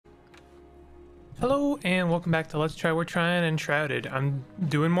Hello and welcome back to Let's Try. We're trying Enshrouded. I'm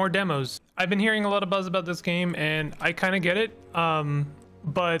doing more demos. I've been hearing a lot of buzz about this game and I kind of get it,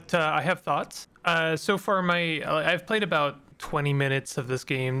 but I have thoughts. So far I've played about 20 minutes of this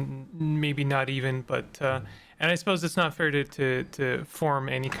game, maybe not even, but and I suppose it's not fair to form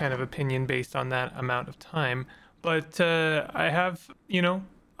any kind of opinion based on that amount of time, but I have,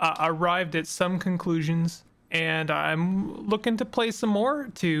 arrived at some conclusions. And I'm looking to play some more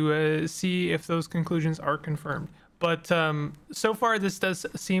to see if those conclusions are confirmed. But so far, this does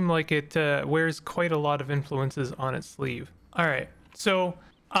seem like it wears quite a lot of influences on its sleeve. All right, so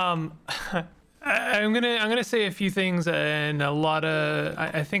I'm gonna say a few things, and a lot of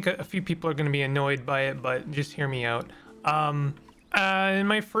I think a few people are gonna be annoyed by it, but just hear me out. In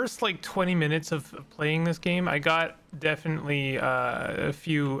my first 20 minutes of playing this game, I got definitely a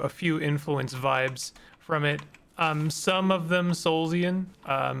few influence vibes from it. Some of them Soulsian.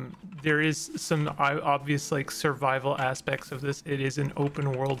 There is some obvious survival aspects of this. It is an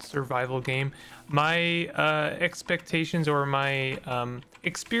open world survival game. My expectations or my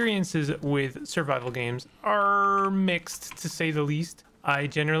experiences with survival games are mixed, to say the least. I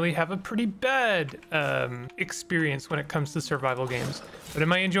generally have a pretty bad experience when it comes to survival games. But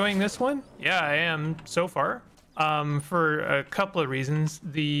am I enjoying this one? Yeah, I am so far. For a couple of reasons.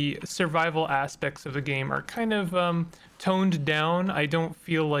 The survival aspects of the game are kind of toned down. I don't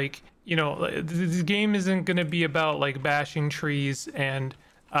feel like, the game isn't going to be about bashing trees and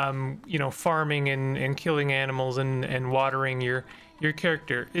farming and killing animals and watering your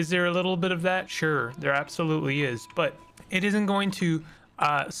character. Is there a little bit of that? Sure, there absolutely is, but it isn't going to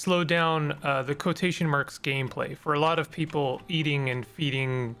slow down the quotation marks gameplay. For a lot of people, eating and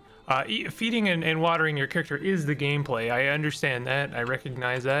feeding and watering your character is the gameplay. I understand that, I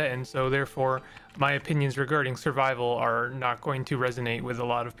recognize that, and so therefore my opinions regarding survival are not going to resonate with a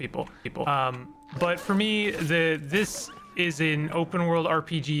lot of people. But for me, this is an open world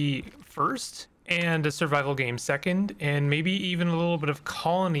RPG first and a survival game second, and maybe even a little bit of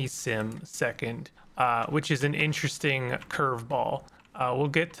colony sim second, which is an interesting curveball. We'll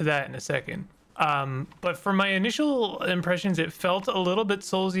get to that in a second. But for my initial impressions, it felt a little bit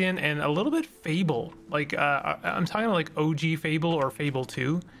Soulsian and a little bit Fable. I'm talking OG Fable or Fable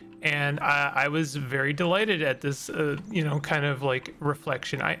 2. And I was very delighted at this, kind of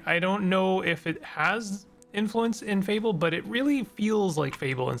reflection. I don't know if it has influence in Fable, but it really feels like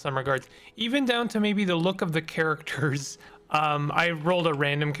Fable in some regards, even down to maybe the look of the characters. I rolled a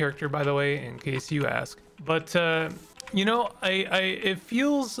random character, by the way, in case you ask. But, it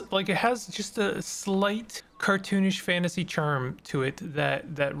feels like it has just a slight cartoonish fantasy charm to it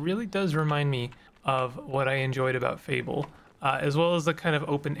that really does remind me of what I enjoyed about Fable, as well as the kind of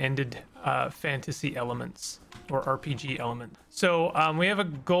open-ended fantasy elements or RPG elements. So we have a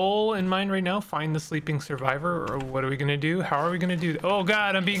goal in mind right now: find the sleeping survivor. Or what are we gonna do? How are we gonna do that? Oh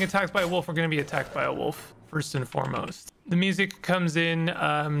God, I'm being attacked by a wolf. We're gonna be attacked by a wolf first and foremost. The music comes in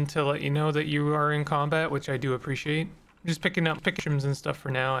to let you know that you are in combat, which I do appreciate. I'm just picking up pictures and stuff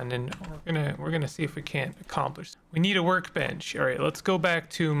for now, and then we're gonna see if we can't accomplish. We need a workbench. All right, let's go back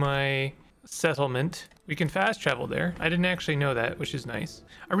to my settlement. We can fast travel there. I didn't actually know that, which is nice.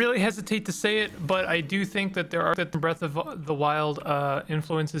 I really hesitate to say it, but I do think that there are Breath of the Wild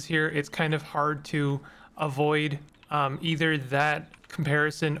influences here. It's kind of hard to avoid either that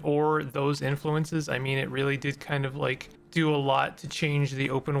comparison or those influences. I mean, it really did kind of do a lot to change the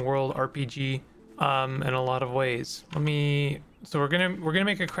open world RPG in a lot of ways. So we're gonna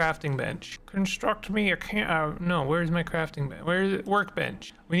make a crafting bench. Construct me a no, where's my crafting bench? Where's it?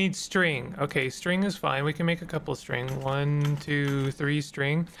 Workbench. We need string. Okay, string is fine. We can make a couple of string. 1, 2, 3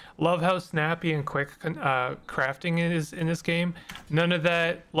 string. Love how snappy and quick crafting is in this game. None of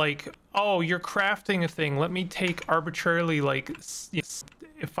that oh, you're crafting a thing, let me take arbitrarily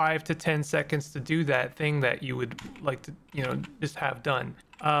 5 to 10 seconds to do that thing that you would like to just have done.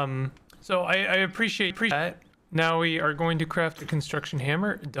 So I appreciate that. Now we are going to craft a construction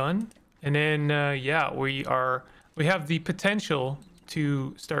hammer. Done. And then yeah, we have the potential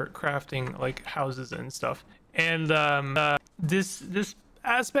to start crafting houses and stuff. And this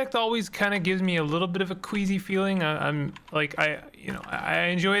aspect always kind of gives me a little bit of a queasy feeling. I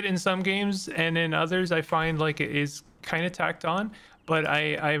enjoy it in some games, and in others I find it is kind of tacked on, but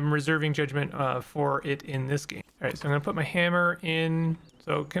I'm reserving judgment for it in this game. All right, so I'm gonna put my hammer in.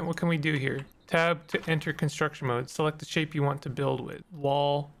 So what can we do here? Tab to enter construction mode. Select the shape you want to build with.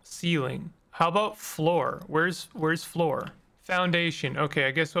 Wall, ceiling. How about floor? Where's floor? Foundation. Okay,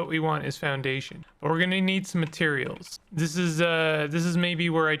 I guess what we want is foundation, but we're gonna need some materials. This is maybe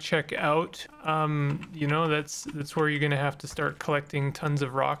where I check out. You know, that's where you're gonna have to start collecting tons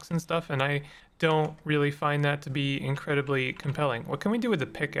of rocks and stuff, and I don't really find that to be incredibly compelling. What can we do with the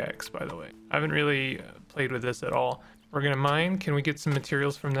pickaxe, by the way? I haven't really played with this at all. We're gonna mine. Can we get some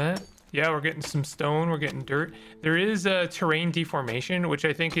materials from that? Yeah, we're getting some stone, we're getting dirt. There is a terrain deformation, which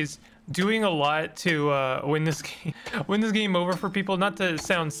I think is doing a lot to win this game over for people. Not to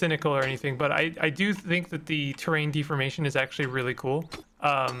sound cynical or anything, but I do think that the terrain deformation is actually really cool.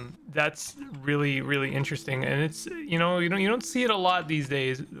 That's really interesting, and it's you don't see it a lot these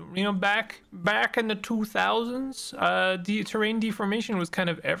days. You know, back in the 2000s, the terrain deformation was kind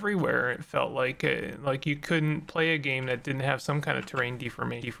of everywhere. It felt like you couldn't play a game that didn't have some kind of terrain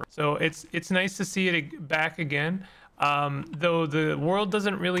deformation. So it's nice to see it back again. Though the world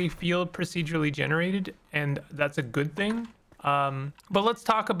doesn't really feel procedurally generated, and that's a good thing. But let's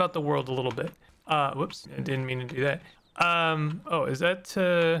talk about the world a little bit. Whoops, I didn't mean to do that. Oh, is that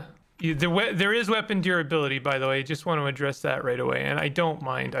there is weapon durability, by the way. Just want to address that right away, and I don't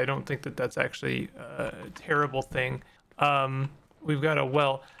mind. I don't think that that's actually a terrible thing. We've got a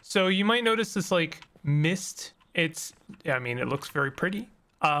well, so you might notice this like mist. I mean, it looks very pretty,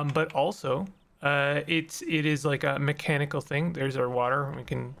 but also it is like a mechanical thing. There's our water, we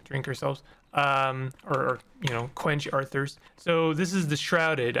can drink ourselves, or you know, quench our thirst. So this is the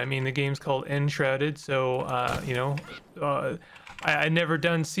Shrouded. I mean, the game's called Enshrouded, so you know, I never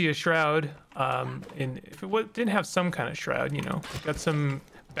done see a shroud, and if it didn't have some kind of shroud, you know. Got some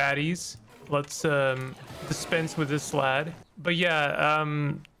baddies. Let's dispense with this lad. But yeah,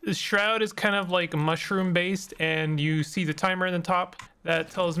 the shroud is kind of like mushroom based, and you see the timer in the top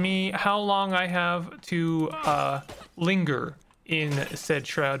that tells me how long I have to linger in said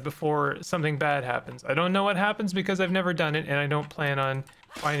shroud before something bad happens. I don't know what happens because I've never done it, and I don't plan on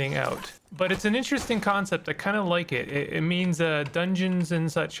finding out. But it's an interesting concept. I kind of like it. It means dungeons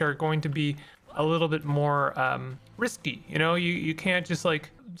and such are going to be a little bit more risky. You know, you can't just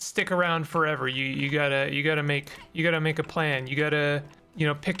like stick around forever. You gotta make a plan. You gotta, you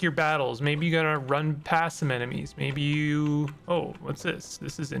know, pick your battles. Maybe you gotta run past some enemies. Maybe you... Oh, what's this?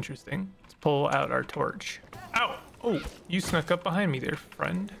 This is interesting. Let's pull out our torch. Ow! Oh, you snuck up behind me there,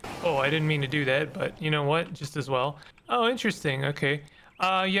 friend. Oh, I didn't mean to do that, but you know what? Just as well. Oh, interesting. Okay.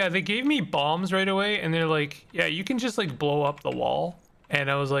 Yeah, they gave me bombs right away, and they're like, yeah, you can just like blow up the wall.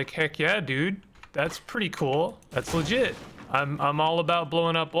 And I was like, heck yeah, dude. That's pretty cool. That's legit. I'm all about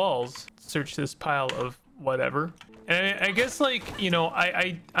blowing up walls. Search this pile of whatever. And I guess like, you know,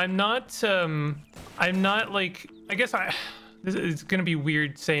 I'm not like, I guess it's gonna be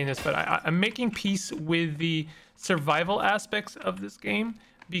weird saying this, but I'm making peace with the survival aspects of this game,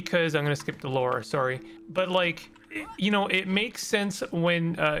 because I'm gonna skip the lore, sorry, but like, you know, it makes sense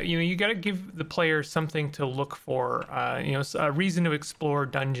when you know, you got to give the player something to look for, you know, a reason to explore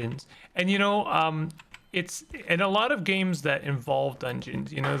dungeons. And you know, it's in a lot of games that involve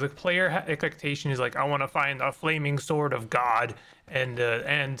dungeons, you know, the player expectation is like, I want to find a flaming sword of God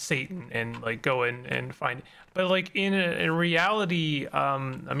and Satan, and like go in and find it. But like in reality,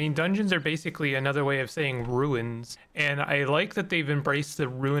 I mean, dungeons are basically another way of saying ruins, and I like that they've embraced the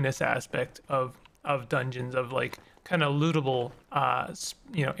ruinous aspect of dungeons, of like kind of lootable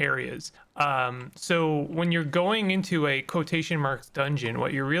you know, areas. So when you're going into a quotation marks dungeon,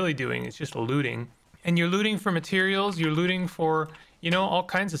 what you're really doing is just looting, and you're looting for materials, you're looting for, you know, all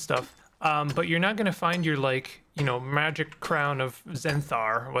kinds of stuff, but you're not going to find your, like, you know, magic crown of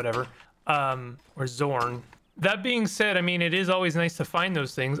Zenthar or whatever, or Zorn. That being said, I mean, it is always nice to find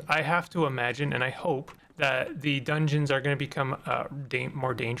those things. I have to imagine, and I hope, that the dungeons are going to become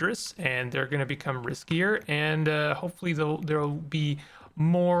more dangerous, and they're going to become riskier, and hopefully there'll be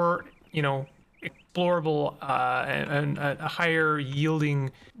more, you know, explorable and higher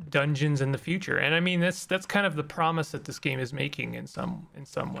yielding dungeons in the future. And I mean, that's kind of the promise that this game is making in some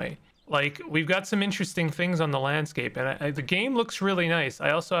way. Like, we've got some interesting things on the landscape, and the game looks really nice.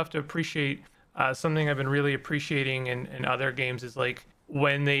 I also have to appreciate something I've been really appreciating in other games is like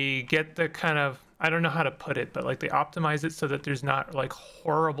when they get the kind of, I don't know how to put it, but like they optimize it so that there's not like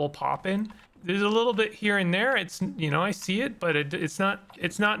horrible pop-in. There's a little bit here and there. It's, you know, I see it, but it's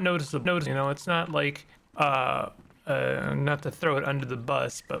not noticeable. You know, it's not like not to throw it under the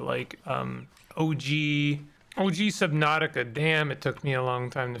bus, but like OG Subnautica. Damn, it took me a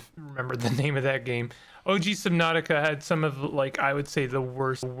long time to remember the name of that game. OG Subnautica had some of, like, I would say the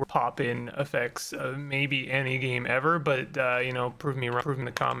worst pop-in effects of maybe any game ever, but you know, prove me wrong, prove in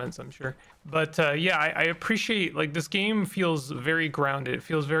the comments, I'm sure. But yeah, I appreciate, like, this game feels very grounded. It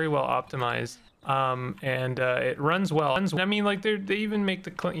feels very well optimized. and it runs well. I mean, like they even make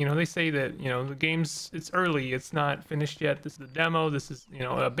they say that the game's it's early, it's not finished yet. This is a demo. This is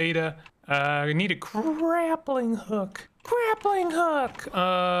a beta. I need a grappling hook. Grappling hook.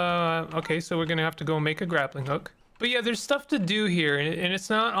 Okay, so we're gonna have to go make a grappling hook. But yeah, there's stuff to do here, and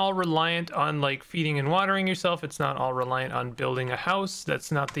it's not all reliant on like feeding and watering yourself. It's not all reliant on building a house.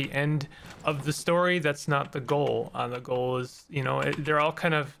 That's not the end of the story. That's not the goal. The goal is, they're all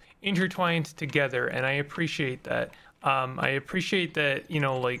kind of intertwined together, and I appreciate that. I appreciate that,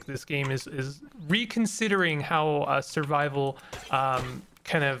 like this game is reconsidering how a survival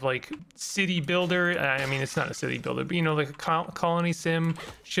kind of like city builder, I mean, it's not a city builder, but like a colony sim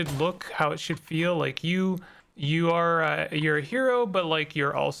should look, how it should feel. Like you're a hero, but like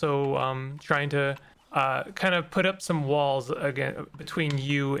you're also trying to kind of put up some walls again between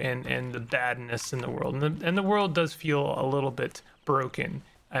you and the badness in the world, and the world does feel a little bit broken,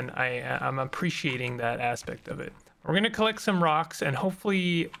 and I'm appreciating that aspect of it. We're gonna collect some rocks, and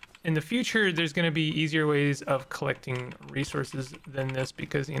hopefully in the future there's gonna be easier ways of collecting resources than this,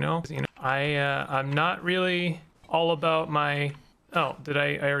 because I'm not really all about my Oh,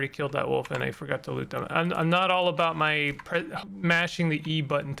 I already killed that wolf and I forgot to loot them. I'm not all about my mashing the E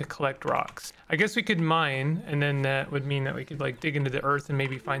button to collect rocks. I guess we could mine, and then that would mean that we could like dig into the earth and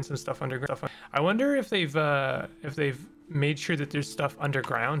maybe find some stuff underground. I wonder if they've made sure that there's stuff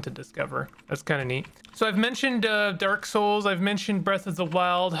underground to discover. That's kind of neat. So I've mentioned Dark Souls, I've mentioned Breath of the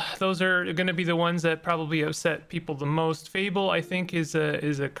Wild. Those are going to be the ones that probably upset people the most. Fable, I think, is a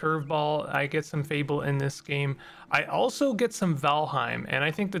curveball. I get some Fable in this game. I also get some Valheim, and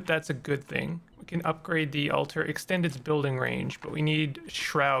I think that that's a good thing. We can upgrade the altar, extend its building range, but we need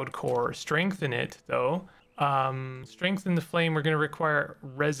Shroud Core. Strengthen it, though. Strengthen the flame. We're going to require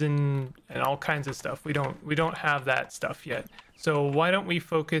resin and all kinds of stuff. We don't have that stuff yet. So why don't we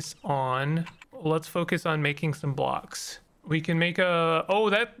focus on, let's focus on making some blocks. We can make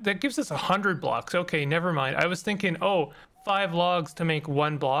that gives us 100 blocks. Okay, never mind. I was thinking, 5 logs to make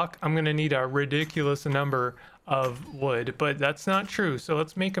 1 block. I'm going to need a ridiculous number of wood, but that's not true. So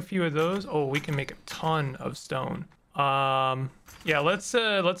let's make a few of those. We can make a ton of stone. Yeah,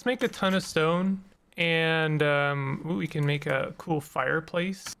 let's make a ton of stone. And we can make a cool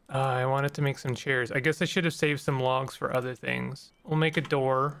fireplace. I wanted to make some chairs. I guess I should have saved some logs for other things. We'll make a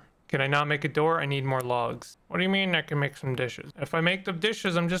door. Can I not make a door? I need more logs. What do you mean I can make some dishes? If I make the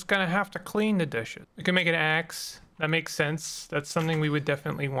dishes, I'm just gonna have to clean the dishes. We can make an axe. That makes sense. That's something we would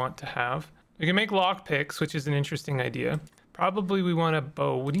definitely want to have. We can make lock picks, which is an interesting idea. Probably we want a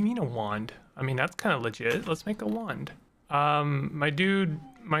bow. What do you mean a wand? I mean, that's kind of legit. Let's make a wand.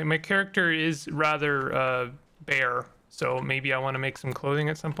 My character is rather bare, so maybe I want to make some clothing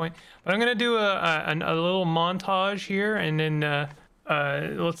at some point. But I'm gonna do a little montage here, and then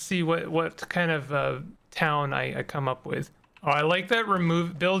let's see what kind of town I come up with. I like that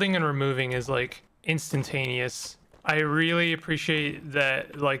building and removing is like instantaneous. I really appreciate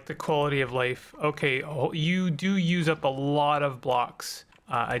that, like the quality of life. Okay, you do use up a lot of blocks.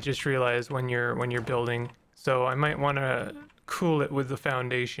 I just realized when you're building, so I might want to cool it with the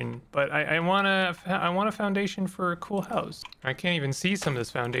foundation, but I want a foundation for a cool house. I can't even see some of this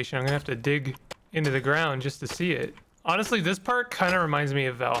foundation. I'm gonna have to dig into the ground just to see it. Honestly, this part kind of reminds me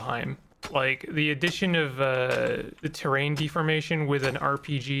of Valheim. Like the addition of the terrain deformation with an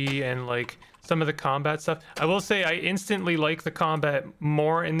RPG and like some of the combat stuff. I will say I instantly like the combat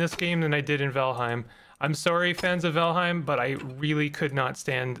more in this game than I did in Valheim. I'm sorry, fans of Valheim, but I really could not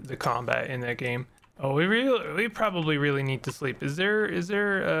stand the combat in that game. We probably really need to sleep.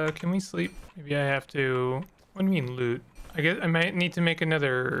 Can we sleep? Maybe I have to, what do you mean loot? I guess I might need to make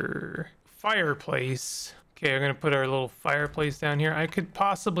another fireplace. Okay, I'm gonna put our little fireplace down here. I could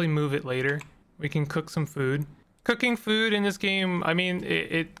possibly move it later. We can cook some food. Cooking food in this game, I mean,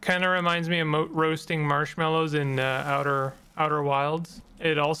 it kind of reminds me of roasting marshmallows in Outer Wilds.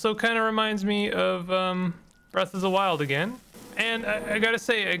 It also kind of reminds me of Breath of the Wild again. And I gotta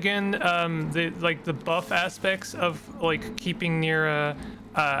say again, the buff aspects of like keeping near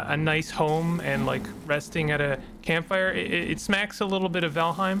a nice home and like resting at a campfire, it smacks a little bit of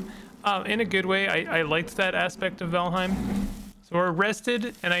Valheim, in a good way. I liked that aspect of Valheim. So we're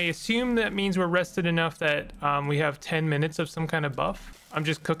rested, and I assume that means we're rested enough that we have 10 minutes of some kind of buff. I'm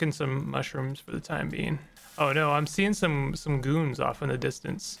just cooking some mushrooms for the time being. Oh no, I'm seeing some goons off in the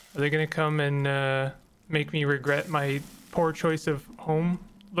distance. Are they gonna come and make me regret my poor choice of home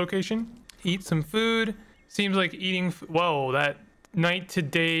location? Eat some food. Seems like eating. Whoa, that night to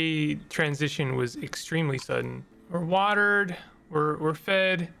day transition was extremely sudden. We're watered. We're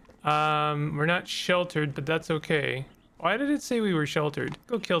fed. We're not sheltered, but that's okay. Why did it say we were sheltered?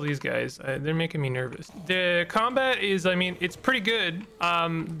 Go kill these guys. They're making me nervous. The combat is, I mean, it's pretty good.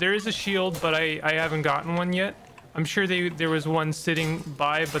 There is a shield, but I haven't gotten one yet. I'm sure there was one sitting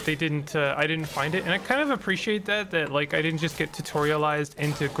by, but they didn't. I didn't find it, and I kind of appreciate that like I didn't just get tutorialized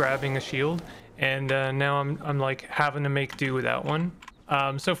into grabbing a shield, and now I'm like having to make do without one.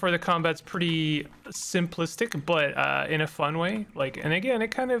 So far the combat's pretty simplistic, but in a fun way. Like, and again, it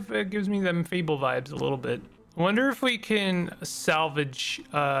kind of gives me them Fable vibes a little bit. I wonder if we can salvage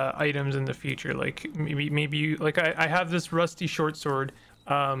items in the future. Like maybe you, like I have this rusty short sword,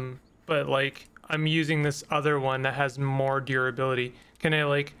 but like I'm using this other one that has more durability. Can I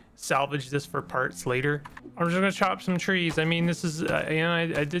like salvage this for parts later? I'm just gonna chop some trees. I mean, this is you know,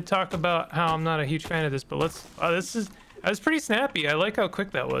 I did talk about how I'm not a huge fan of this, but let's. That was pretty snappy. I like how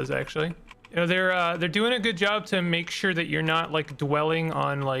quick that was, actually. You know, they're doing a good job to make sure that you're not like dwelling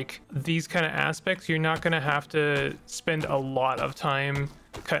on like these kind of aspects. You're not gonna have to spend a lot of time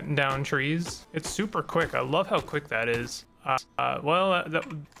cutting down trees. It's super quick. I love how quick that is. Well,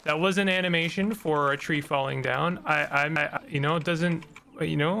 that was an animation for a tree falling down. I you know, it doesn't,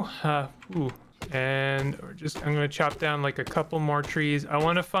 you know, ooh. And I'm gonna chop down like a couple more trees. I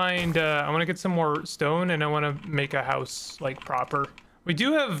want to find I want to get some more stone, and I want to make a house like proper. We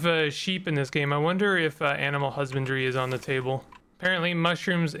do have sheep in this game. I wonder if animal husbandry is on the table. Apparently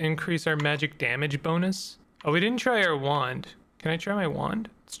mushrooms increase our magic damage bonus. Oh, we didn't try our wand. Can I try my wand?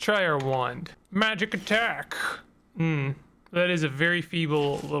 Let's try our wand. Magic attack. That is a very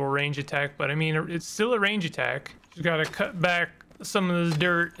feeble little range attack, but I mean, it's still a range attack. Just gotta cut back some of this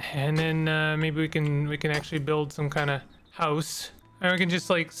dirt, and then maybe we can actually build some kind of house, and we can just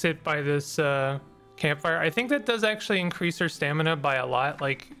like sit by this campfire. I think that does actually increase our stamina by a lot.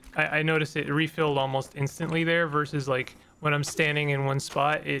 Like I noticed it refilled almost instantly there, versus like when I'm standing in one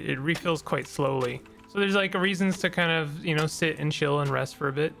spot, it refills quite slowly. So there's like reasons to kind of, you know, sit and chill and rest for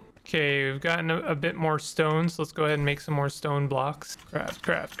a bit. Okay, we've gotten a bit more stone, so let's go ahead and make some more stone blocks.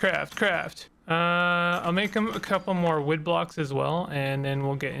 Craft. I'll make them a couple more wood blocks as well, and then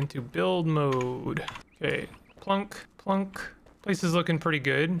we'll get into build mode. Okay, plunk. Place is looking pretty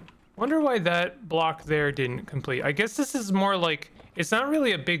good. Wonder why that block there didn't complete. I guess this is more like, it's not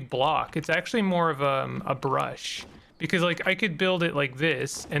really a big block. It's actually more of a brush, because like I could build it like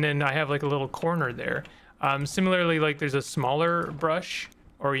this, and then I have like a little corner there. Similarly, like there's a smaller brush,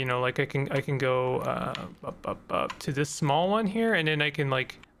 or you know, like I can go up to this small one here, and then I can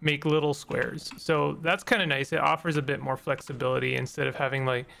like make little squares. So that's kind of nice. It offers a bit more flexibility instead of having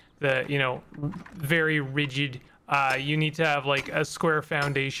like the, you know, very rigid, you need to have like a square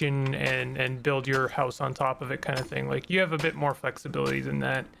foundation and build your house on top of it kind of thing. Like you have a bit more flexibility than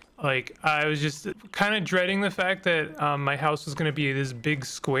that. Like I was just kind of dreading the fact that my house was going to be this big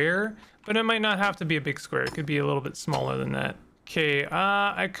square, but it might not have to be a big square. It could be a little bit smaller than that. Okay,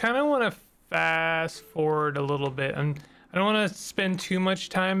 I kind of want to fast forward a little bit. I don't want to spend too much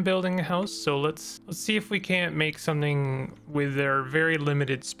time building a house, so let's see if we can't make something with our very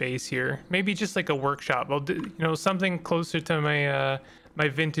limited space here. Maybe just like a workshop. I'll do, you know, something closer to my my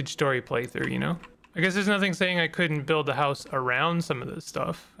vintage story playthrough, you know? I guess there's nothing saying I couldn't build a house around some of this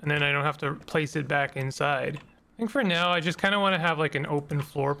stuff, and then I don't have to place it back inside. I think for now, I just kind of want to have like an open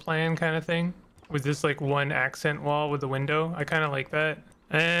floor plan kind of thing, with this like one accent wall with the window. I kind of like that.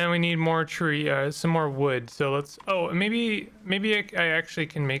 And we need more tree, some more wood. So let's, oh, maybe I actually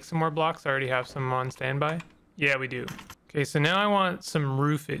can make some more blocks. I already have some on standby. Yeah, we do. Okay, so now I want some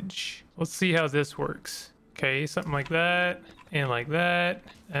roofage. Let's see how this works. Okay, something like that and like that.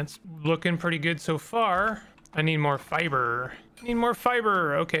 That's looking pretty good so far. I need more fiber.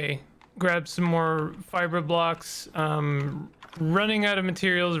 Okay, grab some more fiber blocks. Running out of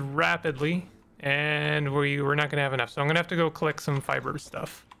materials rapidly. And we're not gonna have enough, so I'm gonna have to go collect some fiber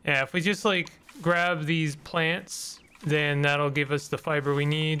stuff. Yeah, if we just like grab these plants, then that'll give us the fiber we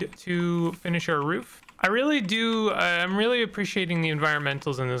need to finish our roof. I'm really appreciating the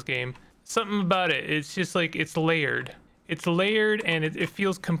environmentals in this game. Something about it, it's just like it's layered and it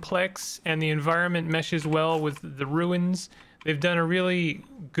feels complex, and the environment meshes well with the ruins. They've done a really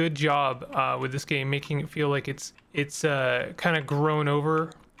good job with this game, making it feel like it's kind of grown over.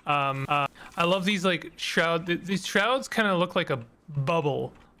 I love these like these shrouds kind of look like a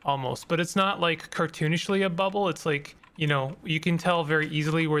bubble almost, but it's not like cartoonishly a bubble. It's like, you know, you can tell very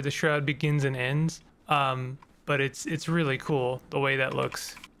easily where the shroud begins and ends. But it's really cool the way that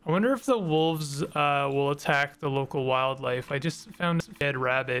looks. I wonder if the wolves will attack the local wildlife. I just found a dead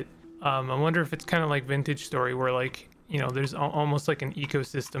rabbit. I wonder if it's kind of like Vintage Story, where like, you know, there's almost like an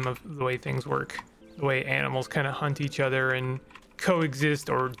ecosystem of the way things work, the way animals kind of hunt each other and coexist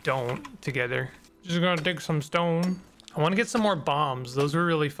or don't together. Just gonna dig some stone. I want to get some more bombs. Those were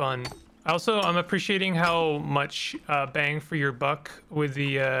really fun. Also, I'm appreciating how much bang for your buck with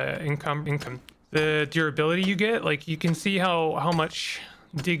the the durability you get. Like you can see how much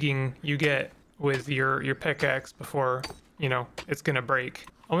digging you get with your pickaxe before, you know, it's gonna break.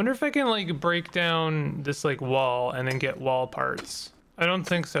 I wonder if I can like break down this like wall and then get wall parts. I don't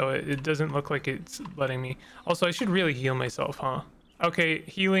think so. It doesn't look like it's letting me. Also, I should really heal myself, huh? Okay,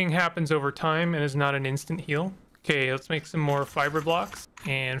 healing happens over time and is not an instant heal. Okay, let's make some more fiber blocks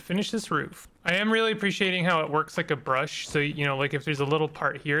and finish this roof. I am really appreciating how it works like a brush. So, you know, like if there's a little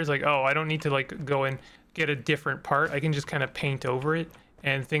part here, it's like, oh, I don't need to like go and get a different part. I can just kind of paint over it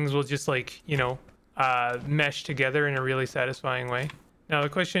and things will just like, you know, mesh together in a really satisfying way. Now the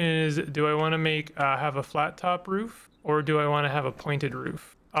question is, do I want to make have a flat top roof or do I want to have a pointed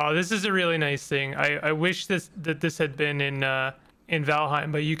roof? Oh, this is a really nice thing. I wish that this had been in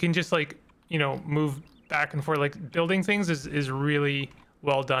Valheim, but you can just like, you know, move back and forth. Like building things is really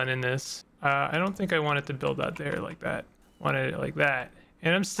well done in this. I don't think I wanted to build that there like that. Wanted it like that.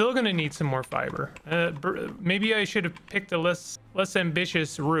 And I'm still gonna need some more fiber. Maybe I should have picked a less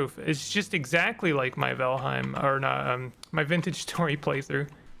ambitious roof. It's just exactly like my Valheim or not my Vintage Story playthrough.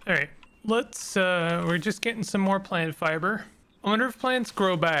 All right, let's we're just getting some more plant fiber. I wonder if plants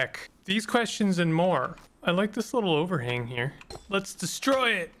grow back. These questions and more. I like this little overhang here. Let's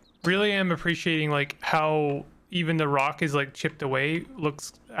destroy it. Really am appreciating like how even the rock is like chipped away.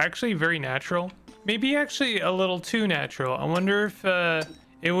 Looks actually very natural. Maybe actually a little too natural. I wonder if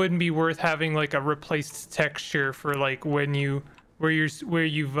it wouldn't be worth having like a replaced texture for like when you where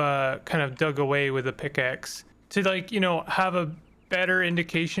you've kind of dug away with a pickaxe to like, you know, have a better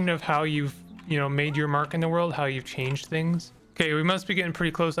indication of how you've, you know, made your mark in the world, how you've changed things. Okay, we must be getting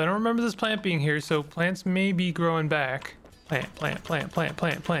pretty close. I don't remember this plant being here, so plants may be growing back. Plant.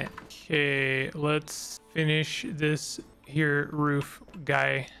 Okay, let's finish this here roof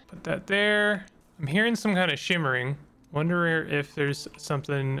guy. Put that there. I'm hearing some kind of shimmering. Wonder if there's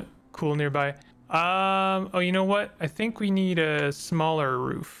something cool nearby. Oh, you know what? I think we need a smaller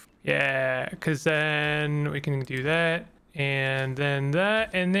roof. Yeah, because then we can do that. And then that.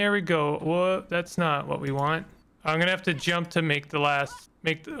 And there we go. Whoa, that's not what we want. I'm gonna have to jump to make the last.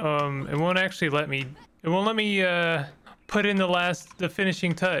 It won't actually let me. It won't let me put in the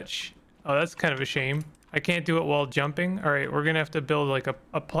finishing touch. Oh, that's kind of a shame. I can't do it while jumping. All right, we're gonna have to build like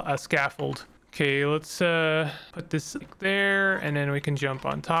a scaffold. Okay, let's put this like there, and then we can jump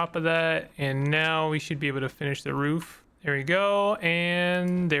on top of that. And now we should be able to finish the roof. There we go,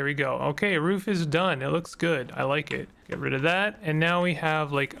 and there we go. Okay, roof is done. It looks good. I like it. Get rid of that, and now we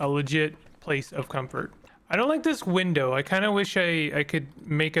have like a legit place of comfort. I don't like this window. I kind of wish I could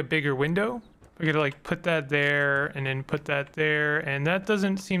make a bigger window. We're gonna like put that there and then put that there, and that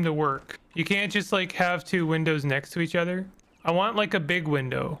doesn't seem to work. You can't just like have two windows next to each other. I want like a big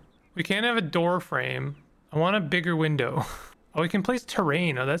window. We can't have a door frame. I want a bigger window. Oh, we can place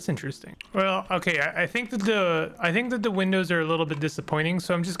terrain. Oh, that's interesting. Well, okay. I think that the windows are a little bit disappointing,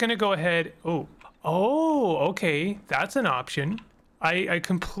 so I'm just gonna go ahead. Oh, okay. That's an option. I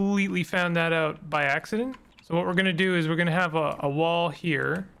completely found that out by accident. So what we're gonna do is we're gonna have a wall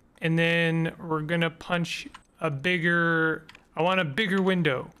here, and then we're gonna punch a bigger. I want a bigger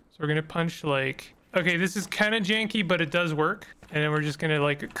window. So we're gonna punch like. Okay, this is kind of janky, but it does work. And then we're just gonna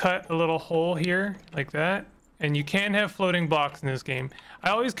like cut a little hole here like that. And you can have floating blocks in this game.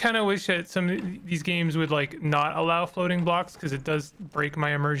 I always kind of wish that some of these games would like not allow floating blocks because it does break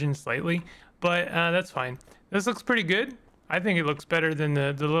my immersion slightly. But that's fine. This looks pretty good. I think it looks better than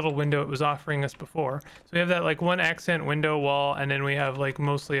the little window it was offering us before. So we have that like one accent window wall, and then we have like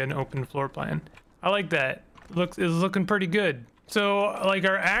mostly an open floor plan. I like that. It's looking pretty good. So like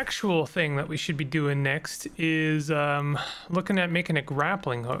our actual thing that we should be doing next is looking at making a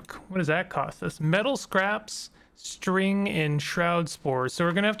grappling hook. What does that cost us? Metal scraps, string, and shroud spores. So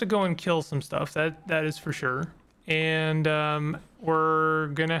we're gonna have to go and kill some stuff. That is for sure. And we're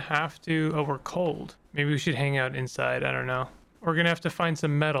gonna have to. Oh, we're cold. Maybe we should hang out inside. I don't know. We're gonna have to find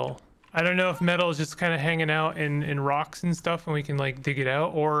some metal. I don't know if metal is just kind of hanging out in rocks and stuff, and we can like dig it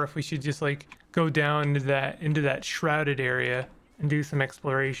out, or if we should just like go down into that shrouded area and do some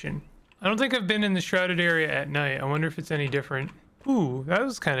exploration. I don't think I've been in the shrouded area at night. I wonder if it's any different. Ooh, that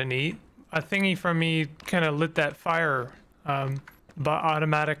was kind of neat. A thingy from me kind of lit that fire but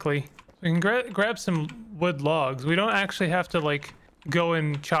automatically. We can grab some wood logs. We don't actually have to like go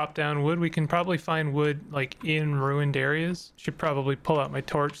and chop down wood. We can probably find wood like in ruined areas. Should probably pull out my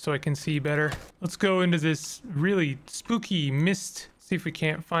torch so I can see better. Let's go into this really spooky mist. See if we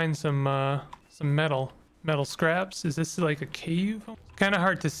can't find some metal scraps. Is this like a cave? Kind of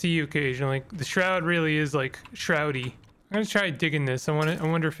hard to see occasionally. The shroud really is like shroudy. I'm gonna try digging this. I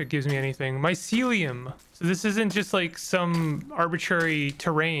wonder if it gives me anything. Mycelium. So this isn't just like some arbitrary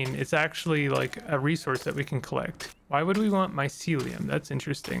terrain. It's actually like a resource that we can collect. Why would we want mycelium? That's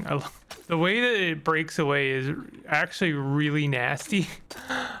interesting. The way that it breaks away is actually really nasty.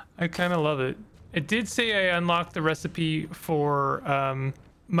 I kind of love it. It did say I unlocked the recipe for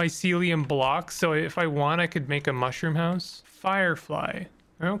mycelium blocks. So if I want, I could make a mushroom house. Firefly.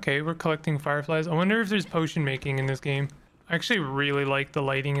 Okay, we're collecting fireflies. I wonder if there's potion making in this game. I actually really like the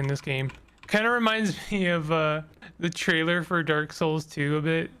lighting in this game. Kind of reminds me of the trailer for Dark Souls 2 a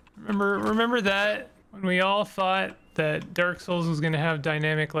bit. Remember that? When we all thought that Dark Souls was going to have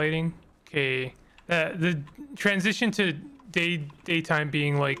dynamic lighting? Okay. The transition to daytime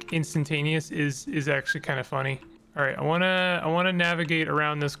being like instantaneous is actually kind of funny. All right, I wanna navigate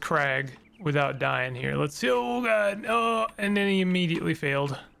around this crag without dying here. Let's see. Oh god. Oh, and then he immediately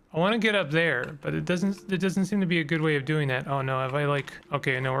failed. I want to get up there, but it doesn't seem to be a good way of doing that. Oh no, have I like...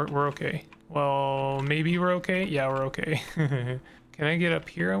 Okay, no, we're okay. Well, maybe we're okay. Yeah, we're okay. Can I get up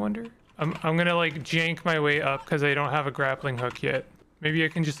here, I wonder? I'm gonna like jank my way up because I don't have a grappling hook yet. Maybe I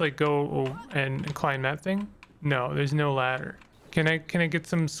can just like go and climb that thing. No, there's no ladder. Can I get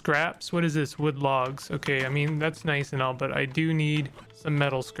some scraps? What is this? Wood logs. Okay, I mean, that's nice and all, but I do need some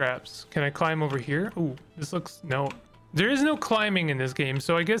metal scraps. Can I climb over here? Ooh, this looks... No. There is no climbing in this game,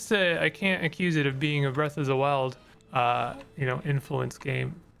 so I guess I can't accuse it of being a Breath of the Wild, you know, influence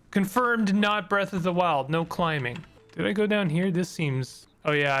game. Confirmed not Breath of the Wild, no climbing. Did I go down here? This seems...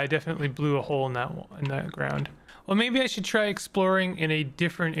 Oh yeah, I definitely blew a hole in that ground. Well, maybe I should try exploring in a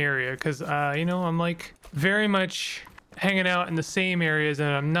different area, because, you know, I'm like very much hanging out in the same areas and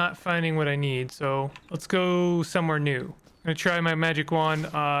I'm not finding what I need. So let's go somewhere new. I'm gonna try my magic wand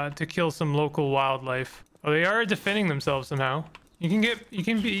to kill some local wildlife. Oh, they are defending themselves somehow. You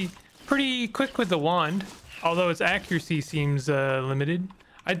can be pretty quick with the wand, although its accuracy seems limited.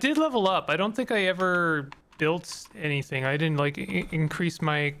 I did level up. I don't think I ever built anything. I didn't like increase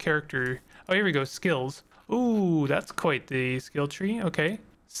my character. Oh, here we go. Skills. Ooh, that's quite the skill tree. Okay.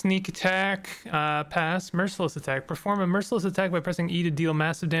 Sneak attack, pass, merciless attack. Perform a merciless attack by pressing E to deal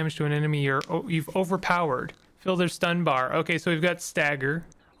massive damage to an enemy you've overpowered. Fill their stun bar. Okay, so we've got stagger.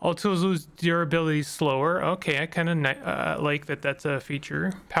 All tools lose durability slower. Okay, I kind of like that. That's a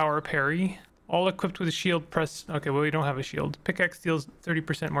feature. Power parry. All equipped with a shield, press... Okay, well, we don't have a shield. Pickaxe deals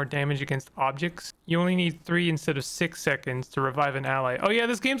 30% more damage against objects. You only need 3 instead of 6 seconds to revive an ally. Oh yeah,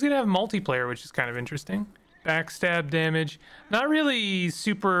 this game's gonna have multiplayer, which is kind of interesting. Backstab damage. Not really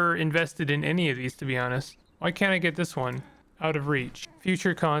super invested in any of these, to be honest. Why can't I get this one? Out of reach.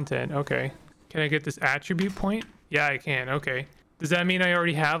 Future content. Okay. Can I get this attribute point? Yeah, I can. Okay. Does that mean I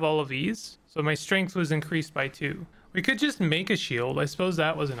already have all of these? So my strength was increased by 2. We could just make a shield. I suppose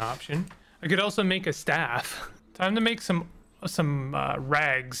that was an option. I could also make a staff. Time to make some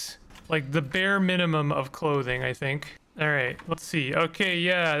rags. Like the bare minimum of clothing, I think. All right, let's see. Okay,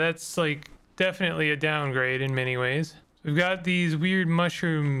 yeah, that's like definitely a downgrade in many ways. We've got these weird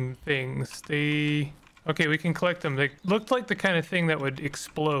mushroom things. Okay, we can collect them. They looked like the kind of thing that would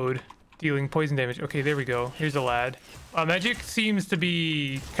explode, dealing poison damage. Okay, there we go. Here's a lad. Magic seems to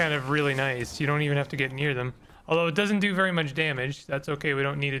be kind of really nice. You don't even have to get near them. Although it doesn't do very much damage. That's okay, we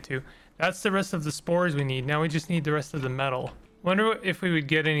don't need it to. That's the rest of the spores we need. Now we just need the rest of the metal. Wonder if we would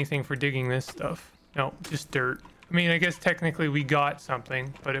get anything for digging this stuff. No, just dirt. I mean, I guess technically we got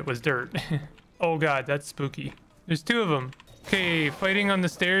something, but it was dirt. Oh god, that's spooky. There's 2 of them. Okay, fighting on the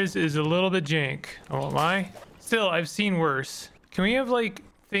stairs is a little bit jank. I won't lie. Still, I've seen worse. Can we have like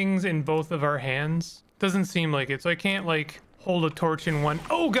things in both of our hands? Doesn't seem like it, so I can't like hold a torch in one.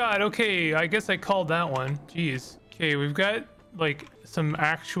 Oh god, okay, I guess I called that one. Jeez. Okay, we've got like some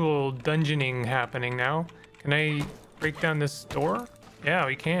actual dungeoning happening now. Can I break down this door? Yeah,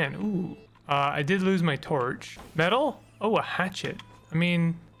 we can. Ooh. I did lose my torch. Metal? Oh, a hatchet. I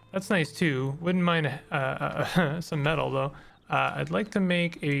mean, that's nice too. Wouldn't mind some metal though. I'd like to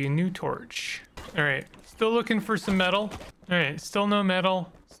make a new torch. All right, still looking for some metal. All right, still no metal.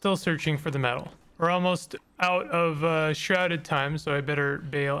 Still searching for the metal. We're almost out of shrouded time, so I better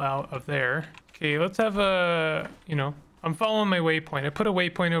bail out of there. Okay, let's have a, you know, I'm following my waypoint. I put a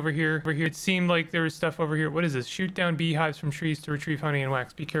waypoint over here. It seemed like there was stuff over here. What is this? Shoot down beehives from trees to retrieve honey and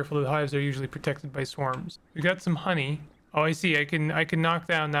wax. Be careful, the hives are usually protected by swarms. We got some honey. Oh, I see. I can knock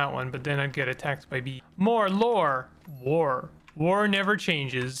down that one, but then I'd get attacked by bees. More lore. War never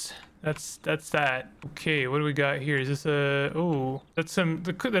changes. That's that. Okay, what do we got here? Is this a... Oh, that's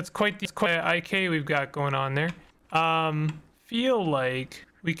quite the IK we've got going on there. Feel like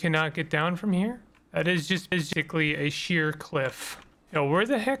we cannot get down from here. That is just basically a sheer cliff. Yo, where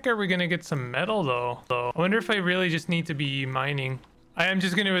the heck are we gonna get some metal though? I wonder if I really just need to be mining. I am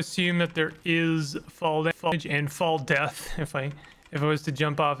just gonna assume that there is fall damage and fall death if I was to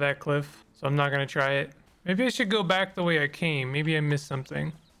jump off that cliff. So I'm not gonna try it. Maybe I should go back the way I came. Maybe I missed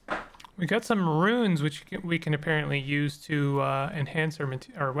something. We got some runes which we can apparently use to enhance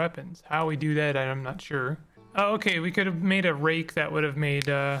our weapons. How we do that, I'm not sure. Oh, okay, we could have made a rake that would have made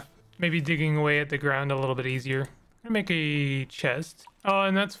maybe digging away at the ground a little bit easier. I'm gonna make a chest. Oh,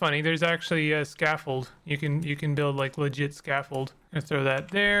 and that's funny. There's actually a scaffold. You can build like legit scaffold. I'm gonna throw that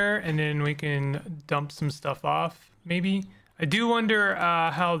there, and then we can dump some stuff off. Maybe. I do wonder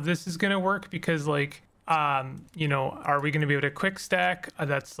how this is gonna work because like. You know, are we going to be able to quick stack?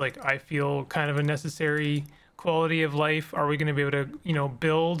 That's like, I feel kind of a necessary quality of life. Are we going to be able to, you know,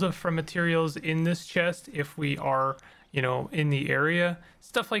 build from materials in this chest if we are, you know, in the area?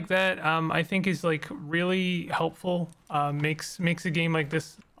 Stuff like that, I think is like really helpful. Makes a game like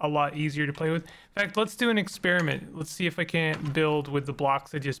this a lot easier to play with. In fact, let's do an experiment. Let's see if I can't build with the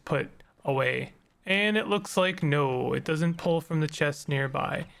blocks I just put away. And it looks like no, it doesn't pull from the chest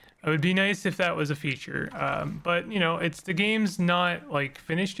nearby. It would be nice if that was a feature, but you know, the game's not like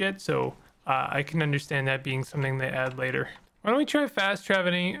finished yet, so I can understand that being something they add later. Why don't we try fast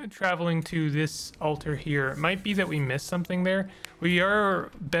traveling to this altar here? It might be that we missed something there. We are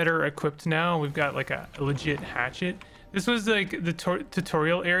better equipped now. We've got like a legit hatchet. This was like the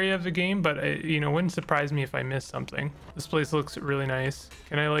tutorial area of the game, but you know, wouldn't surprise me if I missed something. This place looks really nice.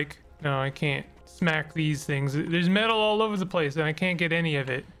 Can I like, no, I can't smack these things. There's metal all over the place and I can't get any of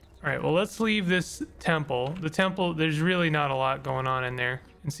it. All right, well, let's leave this temple. The temple, there's really not a lot going on in there.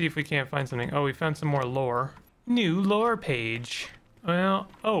 And see if we can't find something. Oh, we found some more lore. New lore page. Well,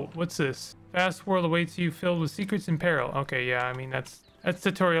 oh, what's this? Vast world awaits you filled with secrets and peril. Okay, yeah, I mean, that's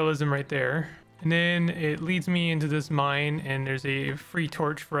tutorialism right there. And then it leads me into this mine, and there's a free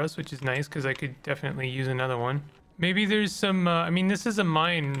torch for us, which is nice because I could definitely use another one. Maybe there's some, I mean, this is a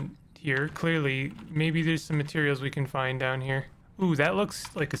mine here, clearly. Maybe there's some materials we can find down here. Ooh, that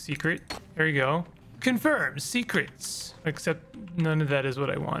looks like a secret. There you go. Confirm secrets. Except none of that is what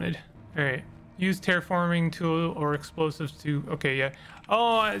I wanted. All right. Use terraforming tool or explosives to... Okay, yeah.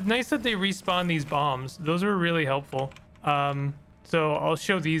 Oh, nice that they respawn these bombs. Those are really helpful. So I'll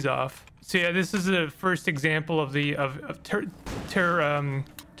show these off. So yeah, this is the first example of the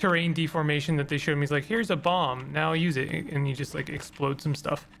terrain deformation that they showed me. It's like, here's a bomb. Now use it, and you just like explode some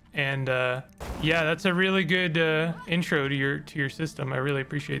stuff. And yeah, that's a really good intro to your system. I really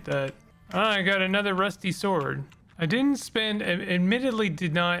appreciate that. I got another rusty sword. I admittedly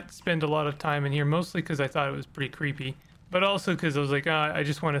did not spend a lot of time in here, mostly because I thought it was pretty creepy, but also because I was like, I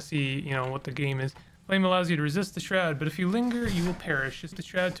just want to see, you know, what the game is. Flame allows you to resist the shroud, but if you linger, you will perish. Use the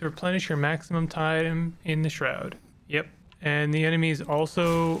shroud to replenish your maximum time in the shroud. Yep. And the enemies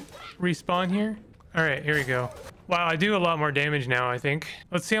also respawn here. All right, here we go. Wow, I do a lot more damage now, I think.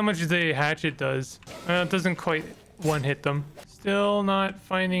 Let's see how much the hatchet does. It doesn't quite one-hit them. Still not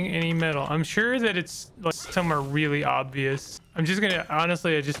finding any metal. I'm sure that it's like somewhere really obvious. I'm just gonna,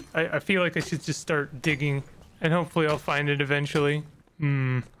 honestly, I feel like I should just start digging and hopefully I'll find it eventually.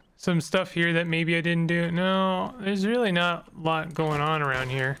 Some stuff here that maybe I didn't do. No, there's really not a lot going on around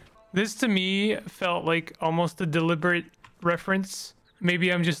here. This to me felt like almost a deliberate reference.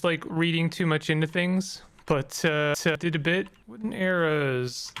 Maybe I'm just like reading too much into things, but did a bit. Wooden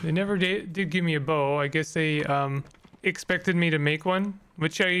arrows. They never did give me a bow. I guess they expected me to make one,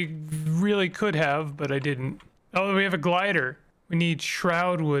 which I really could have, but I didn't. Oh, we have a glider. We need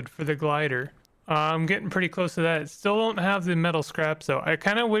shroud wood for the glider. I'm getting pretty close to that. Still don't have the metal scraps though. I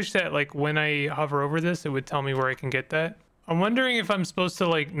kind of wish that like when I hover over this, it would tell me where I can get that. I'm wondering if I'm supposed to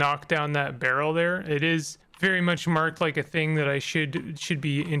like knock down that barrel there. It is very much marked like a thing that I should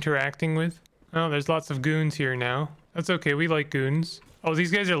be interacting with. Oh, there's lots of goons here now. That's okay, we like goons. Oh,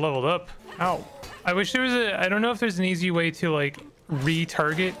 these guys are leveled up. Ow. I wish there was I don't know if there's an easy way to like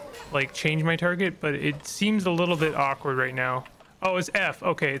retarget, like change my target, but it seems a little bit awkward right now. Oh, it's F.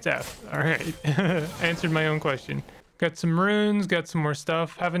 Okay, it's F. All right. Answered my own question. Got some runes, got some more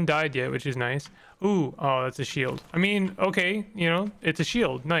stuff. Haven't died yet, which is nice. Ooh, oh, that's a shield. I mean, okay, you know, it's a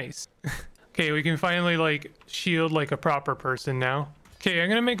shield. Nice. Okay, we can finally like shield like a proper person now. Okay, I'm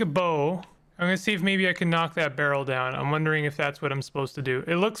gonna make a bow. I'm gonna see if maybe I can knock that barrel down. I'm wondering if that's what I'm supposed to do.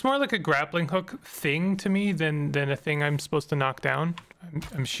 It looks more like a grappling hook thing to me than a thing I'm supposed to knock down.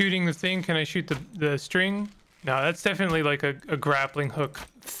 I'm shooting the thing. Can I shoot the string? No, that's definitely like a grappling hook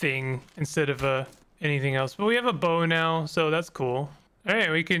thing instead of anything else. But we have a bow now, so that's cool. All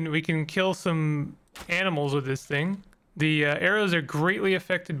right, we can kill some animals with this thing. The arrows are greatly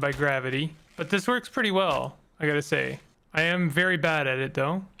affected by gravity, but this works pretty well, I gotta say. I am very bad at it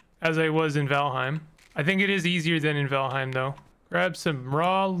though, as I was in Valheim. I think it is easier than in Valheim though. Grab some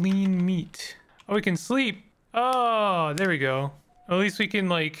raw lean meat. Oh, we can sleep. Oh, there we go. At least we can,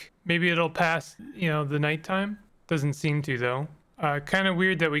 like, maybe it'll pass, you know, the nighttime. Doesn't seem to though. Kind of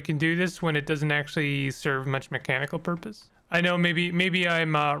weird that we can do this when it doesn't actually serve much mechanical purpose. I know maybe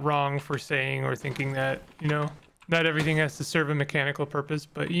I'm wrong for saying or thinking that, you know, not everything has to serve a mechanical purpose,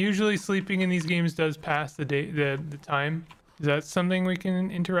 but usually sleeping in these games does pass the time. Is that something we can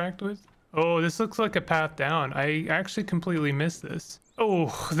interact with? Oh, this looks like a path down. I actually completely missed this. Oh,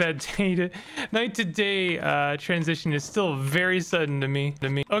 that night to day transition is still very sudden to me.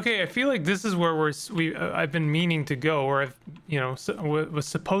 Okay, I feel like this is where I've been meaning to go, or I've, you know, was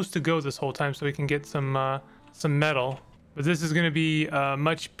supposed to go this whole time, so we can get some metal. But this is going to be a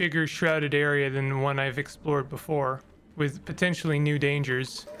much bigger shrouded area than the one I've explored before, with potentially new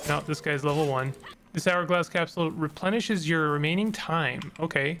dangers. No, this guy's level 1. This hourglass capsule replenishes your remaining time.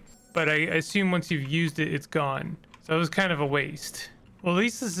 Okay, but I assume once you've used it, it's gone. So it was kind of a waste. Well, at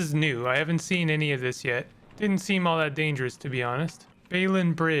least this is new. I haven't seen any of this yet. Didn't seem all that dangerous, to be honest.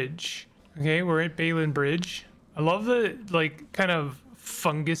 Balin Bridge. Okay, we're at Balin Bridge. I love the, like, kind of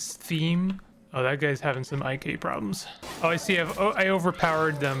fungus theme. Oh, that guy's having some IK problems. Oh, I see. I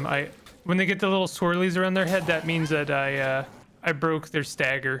overpowered them. When they get the little swirlies around their head, that means that I broke their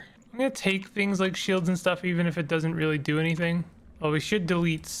stagger. I'm gonna take things like shields and stuff, even if it doesn't really do anything. Well, we should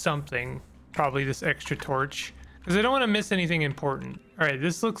delete something. Probably this extra torch, because I don't want to miss anything important. All right,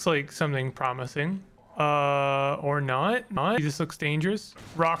 this looks like something promising. Or not. This looks dangerous.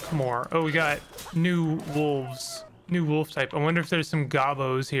 Rockmore. Oh, we got new wolves. New wolf type. I wonder if there's some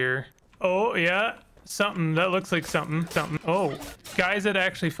gobos here. Oh, yeah. Something. That looks like something. Oh, guys that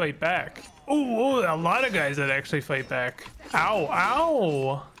actually fight back. Oh, a lot of guys that actually fight back. Ow,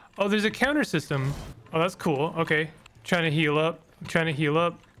 ow. Oh, there's a counter system. Oh, that's cool. Okay. Trying to heal up.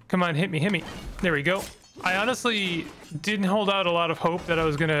 Come on, hit me. There we go. I honestly didn't hold out a lot of hope that I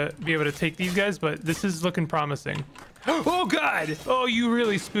was gonna be able to take these guys, but this is looking promising. Oh God! Oh, you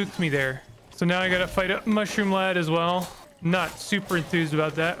really spooked me there. So now I gotta fight a mushroom lad as well. Not super enthused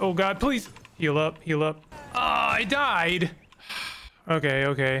about that. Oh God, please heal up. Ah, I died.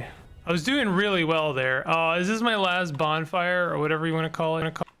 Okay. I was doing really well there. Is this my last bonfire or whatever you want to call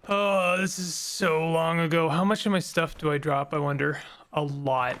it? Oh, this is so long ago. How much of my stuff do I drop, I wonder? A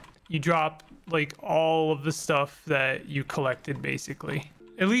lot. You drop like all of the stuff that you collected, basically.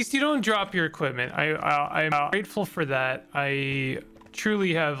 At least you don't drop your equipment. I'm grateful for that. I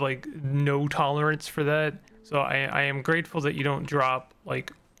truly have like no tolerance for that. So I am grateful that you don't drop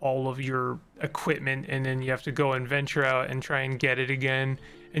like all of your equipment and then you have to go and venture out and try and get it again.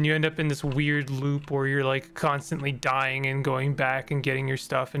 And you end up in this weird loop where you're like constantly dying and going back and getting your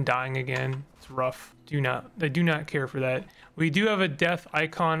stuff and dying again. It's rough. I do not care for that. We do have a death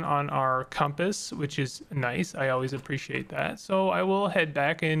icon on our compass, which is nice. I always appreciate that. So I will head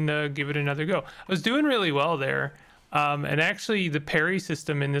back and give it another go. I was doing really well there. And actually the parry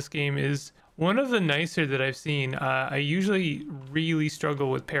system in this game is one of the nicer that I've seen. I usually really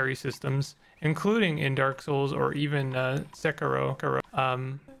struggle with parry systems, including in Dark Souls or even Sekiro.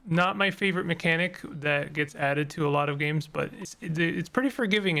 Not my favorite mechanic that gets added to a lot of games, but it's pretty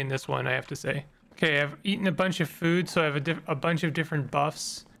forgiving in this one, I have to say. Okay, I've eaten a bunch of food, so I have a bunch of different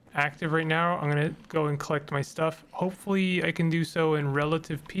buffs active right now. I'm gonna go and collect my stuff. Hopefully I can do so in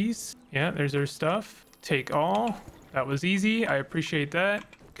relative peace. Yeah, there's our stuff. Take all. That was easy. I appreciate that.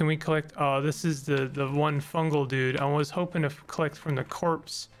 Can we collect? Oh, this is the one fungal dude. I was hoping to collect from the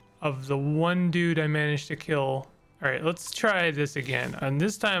corpse of the one dude I managed to kill. All right, let's try this again. And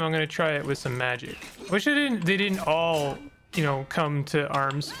this time I'm gonna try it with some magic. Wish they didn't all, you know, come to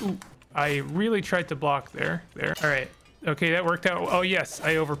arms. Ooh, I really tried to block there. All right. Okay, that worked out. Oh yes,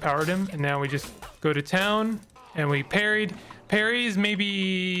 I overpowered him, and now we just go to town and we parried. Parries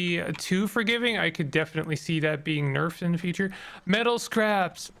maybe too forgiving. I could definitely see that being nerfed in the future. Metal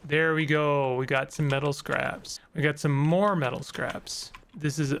scraps. There we go. We got some metal scraps. We got some more metal scraps.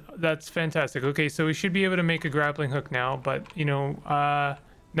 That's fantastic. Okay, so we should be able to make a grappling hook now, but you know,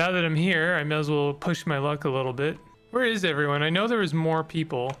 now that I'm here, I may as well push my luck a little bit. Where is everyone? I know there was more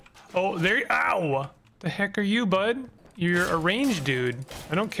people. Oh, there. Ow! The heck are you, bud? You're a ranged dude.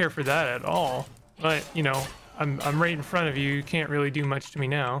 I don't care for that at all. But you know, I'm right in front of you. You can't really do much to me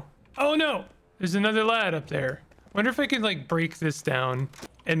now. Oh no! There's another lad up there. Wonder if I could like break this down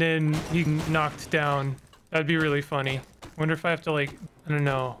and then he knocked down. That'd be really funny. Wonder if I have to like, I don't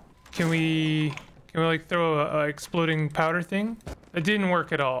know. Can we like throw a exploding powder thing? That didn't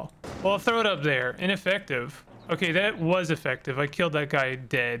work at all. Well, I'll throw it up there. Ineffective. Okay, that was effective. I killed that guy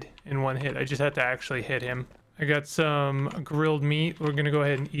dead in one hit. I just had to actually hit him. I got some grilled meat. We're gonna go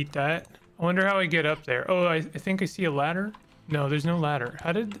ahead and eat that. I wonder how I get up there. Oh, I think I see a ladder. No, there's no ladder.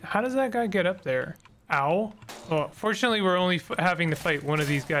 How does that guy get up there? Ow. Well, fortunately, we're only having to fight one of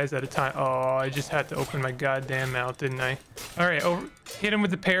these guys at a time. Oh, I just had to open my goddamn mouth, didn't I? All right, hit him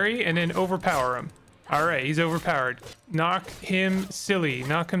with the parry and then overpower him. All right, he's overpowered. Knock him silly.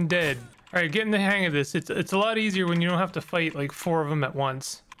 Knock him dead. All right, getting the hang of this. It's a lot easier when you don't have to fight like 4 of them at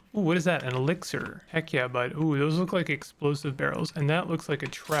once. Ooh, what is that? An elixir. Heck yeah, bud. Ooh, those look like explosive barrels, and that looks like a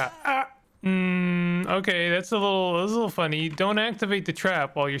trap. Ah! Okay, that's a little funny. Don't activate the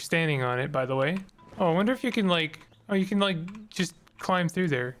trap while you're standing on it, by the way. Oh, I wonder if you can like, you can like just climb through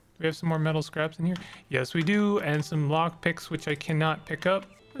there. Do we have some more metal scraps in here? Yes, we do, and some lock picks, which I cannot pick up.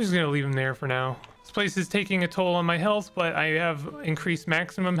 I'm just gonna leave them there for now. This place is taking a toll on my health, but I have increased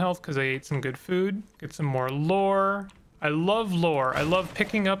maximum health because I ate some good food. Get some more lore. I love lore. I love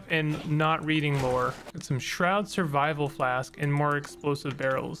picking up and not reading lore. Get some shroud survival flask and more explosive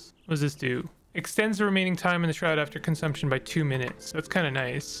barrels. What does this do? Extends the remaining time in the shroud after consumption by 2 minutes. That's kind of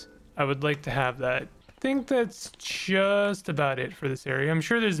nice. I would like to have that. I think that's just about it for this area. I'm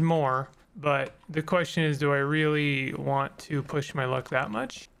sure there's more, but the question is, do I really want to push my luck that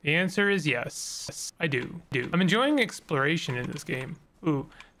much? The answer is yes. I do. I'm enjoying exploration in this game. Ooh,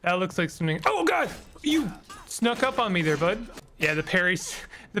 that looks like something. Oh God, you snuck up on me there, bud. Yeah, the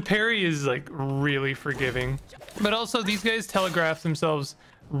parry is like really forgiving, but also these guys telegraph themselves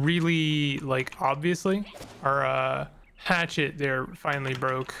really like obviously. Our hatchet there finally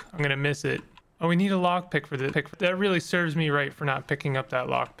broke. I'm gonna miss it. Oh, we need a lockpick for this. That really serves me right for not picking up that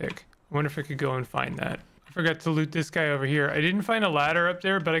lockpick. I wonder if I could go and find that. I forgot to loot this guy over here. I didn't find a ladder up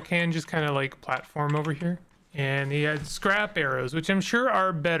there, but I can just kind of like platform over here. And he had scrap arrows, which I'm sure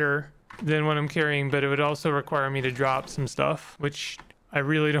are better than what I'm carrying, but it would also require me to drop some stuff, which I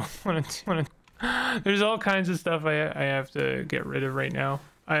really don't want to. There's all kinds of stuff I have to get rid of right now.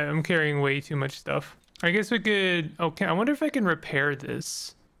 I'm carrying way too much stuff. I guess we could. Okay, I wonder if I can repair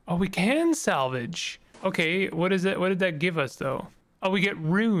this. Oh, we can salvage. Okay, what is it? What did that give us though? Oh, we get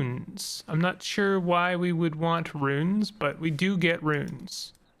runes. I'm not sure why we would want runes, but we do get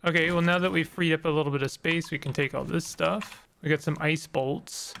runes. Okay, well now that we've freed up a little bit of space, we can take all this stuff. We got some ice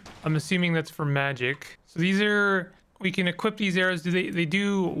bolts. I'm assuming that's for magic. So these are, we can equip these arrows. They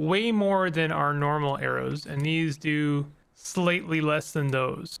do way more than our normal arrows, and these do slightly less than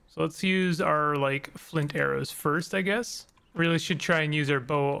those. So let's use our like flint arrows first, I guess. Really should try and use our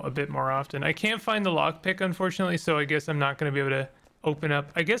bow a bit more often. I can't find the lockpick, unfortunately, so I guess I'm not going to be able to open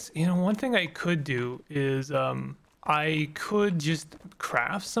up. I guess, you know, one thing I could do is I could just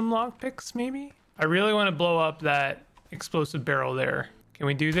craft some lockpicks, maybe. I really want to blow up that explosive barrel there. Can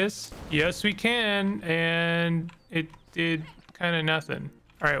we do this? Yes, we can, and it did kind of nothing.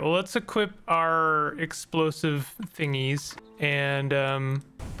 All right, well, let's equip our explosive thingies and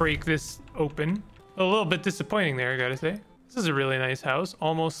break this open. A little bit disappointing there, I gotta say. This is a really nice house.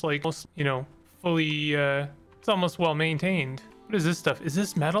 Almost, you know, fully, it's almost well maintained. What is this stuff? Is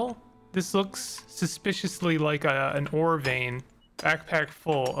this metal? This looks suspiciously like an ore vein. Backpack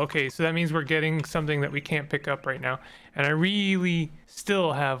full. Okay, so that means we're getting something that we can't pick up right now. And I really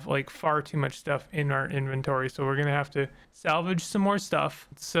still have like far too much stuff in our inventory. So we're gonna have to salvage some more stuff.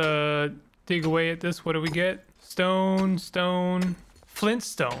 Let's dig away at this. What do we get? Stone,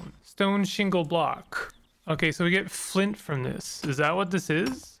 flintstone, stone shingle block. Okay, so we get flint from this. Is that what this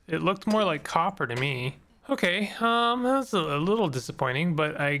is? It looked more like copper to me. Okay, that's a little disappointing,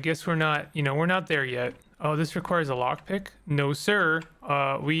 but I guess we're not, you know, we're not there yet. Oh, this requires a lockpick? No, sir.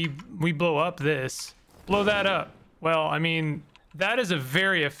 We blow up this. Blow that up. Well, I mean, that is a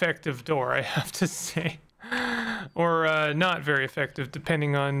very effective door, I have to say. Or not very effective,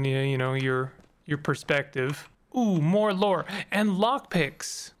 depending on, you know, your perspective. Ooh, more lore and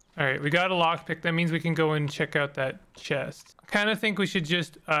lockpicks. All right, we got a lockpick. That means we can go and check out that chest. I kind of think we should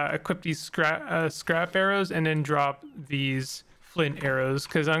just equip these scrap arrows and then drop these flint arrows,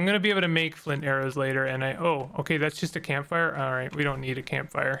 because I'm going to be able to make flint arrows later. And oh, okay, that's just a campfire. All right, we don't need a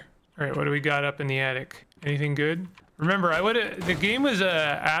campfire. All right, what do we got up in the attic? Anything good? Remember, the game was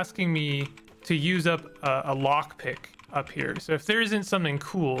asking me to use up a lockpick up here. So if there isn't something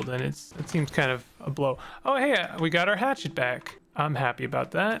cool, then it seems kind of a blow. Oh, hey, we got our hatchet back. I'm happy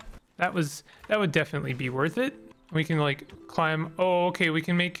about that. That would definitely be worth it. We can like climb. Oh, okay, we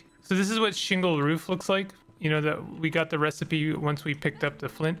can make. So this is what shingle roof looks like. You know, that we got the recipe once we picked up the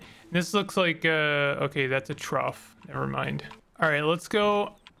flint. This looks like okay, that's a trough. Never mind. All right, let's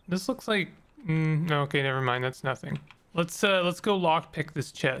go. This looks like no, okay, never mind. That's nothing. Let's go lockpick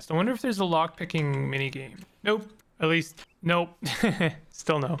this chest. I wonder if there's a lockpicking mini game. Nope. At least nope.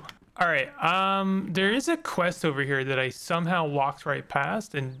 Still no. All right. There is a quest over here that I somehow walked right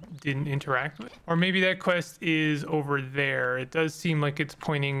past and didn't interact with. Or maybe that quest is over there. It does seem like it's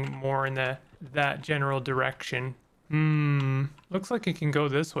pointing more in that general direction. Looks like it can go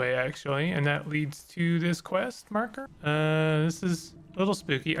this way actually, and that leads to this quest marker. This is a little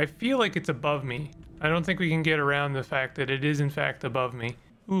spooky. I feel like it's above me. I don't think we can get around the fact that it is in fact above me.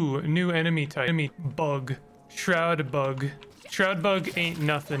 Ooh, a new enemy type. Enemy bug. Shroud bug. Shroud bug ain't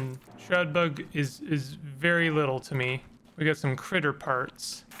nothing. Shroud bug is very little to me. We got some critter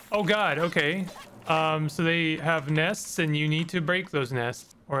parts. Oh god, okay. So they have nests and you need to break those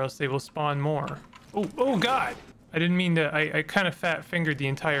nests or else they will spawn more. Oh god. I didn't mean to, I kind of fat fingered the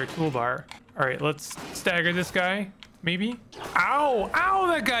entire toolbar. All right, let's stagger this guy, maybe. Ow, ow,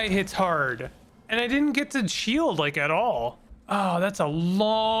 that guy hits hard. And I didn't get to shield like at all. Oh, that's a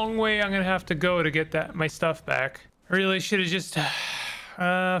long way I'm gonna have to go to get my stuff back. I really should have just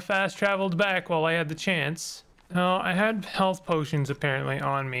fast traveled back while I had the chance. No, I had health potions apparently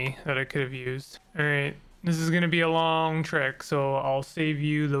on me that I could have used. All right, this is gonna be a long trek, so I'll save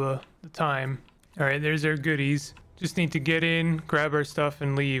you the time. All right, there's our goodies. Just need to get in, grab our stuff,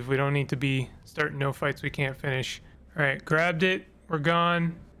 and leave. We don't need to be starting no fights we can't finish. All right, grabbed it. We're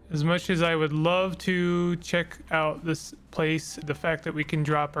gone. As much as I would love to check out this place, the fact that we can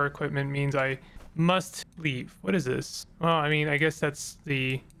drop our equipment means I must leave. What is this? Well, I mean, I guess that's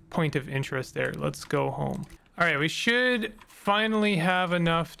the point of interest there. Let's go home. All right, we should finally have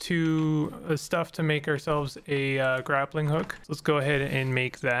enough stuff to make ourselves a grappling hook. So let's go ahead and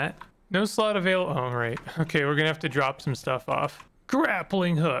make that. No slot available. Oh, right. Okay, we're gonna have to drop some stuff off.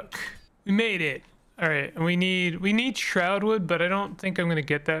 Grappling hook. We made it. All right, and we need shroud wood, but I don't think I'm gonna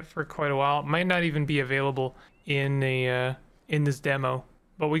get that for quite a while. It might not even be available in this demo.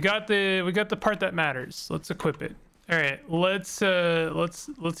 But we got the part that matters. Let's equip it. All right,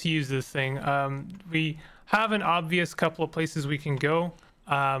 let's use this thing. We have an obvious couple of places we can go.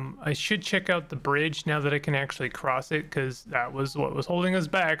 I should check out the bridge now that I can actually cross it, because that was what was holding us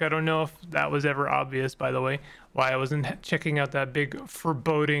back. I don't know if that was ever obvious, by the way, why I wasn't checking out that big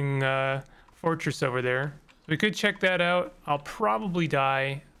foreboding fortress over there. We could check that out. I'll probably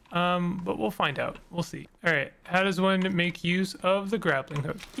die, but we'll find out. We'll see. All right, how does one make use of the grappling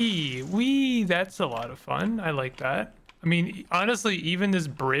hook? Wee, that's a lot of fun. I like that. I mean, honestly, even this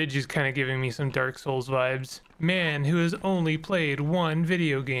bridge is kind of giving me some Dark Souls vibes. Man who has only played one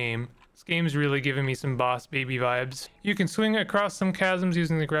video game. This game's really giving me some boss baby vibes. You can swing across some chasms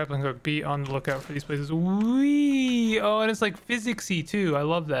using the grappling hook. Be on the lookout for these places. Whee! Oh, and it's like physicsy too. I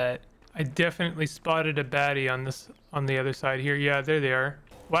love that. I definitely spotted a baddie on the other side here. Yeah, there they are.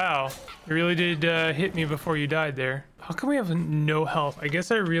 Wow, you really did hit me before you died there. How come we have no health? I guess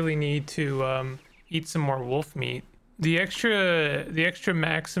I really need to eat some more wolf meat. The extra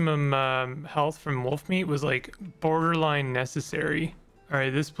maximum health from wolf meat was like borderline necessary. All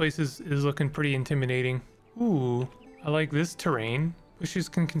right, this place is looking pretty intimidating. Ooh, I like this terrain. Bushes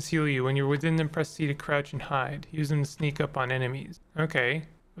can conceal you. When you're within them, press C to crouch and hide. Use them to sneak up on enemies. Okay,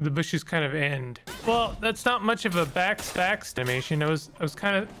 the bushes kind of end. Well, that's not much of a backstab animation. I was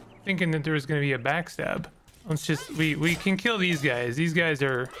kind of thinking that there was going to be a backstab. Let's just we can kill these guys. These guys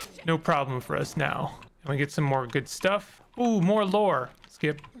are no problem for us now. And we get some more good stuff. Ooh, more lore.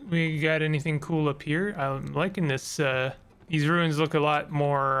 Skip. We got anything cool up here? I'm liking this. These ruins look a lot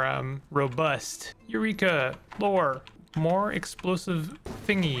more robust. Eureka! Lore. More explosive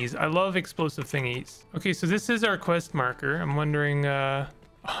thingies. I love explosive thingies. Okay, so this is our quest marker. I'm wondering,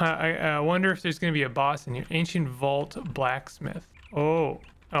 I wonder if there's gonna be a boss in here. Ancient Vault Blacksmith. Oh,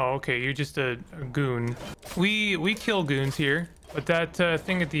 okay, you're just a goon. We kill goons here. But that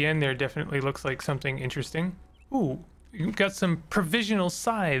thing at the end there definitely looks like something interesting. Ooh, we've got some provisional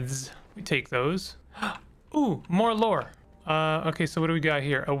scythes. We take those. Ooh, more lore. Okay, so what do we got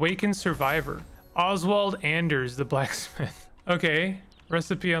here? Awaken Survivor. Oswald Anders, the blacksmith. Okay,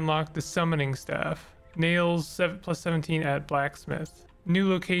 recipe unlocked, the summoning staff. Nails +17 at blacksmith. New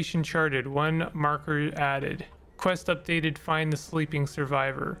location charted, 1 marker added. Quest updated, find the sleeping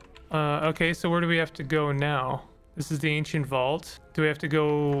survivor. Okay, so where do we have to go now? This is the ancient vault. Do we have to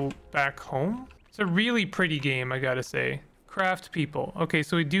go back home? It's a really pretty game, I gotta say. Craft people. Okay,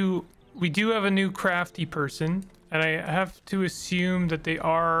 so we do have a new crafty person, and I have to assume that they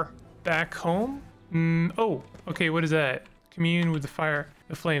are back home. Oh, okay, what is that? Commune with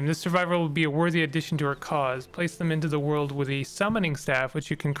the flame. This survivor will be a worthy addition to our cause. Place them into the world with a summoning staff,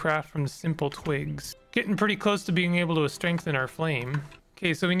 which you can craft from simple twigs. Getting pretty close to being able to strengthen our flame.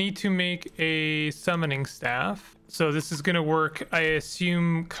 Okay, so we need to make a summoning staff. So this is gonna work, I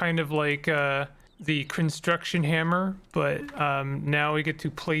assume, kind of like, the construction hammer, but now we get to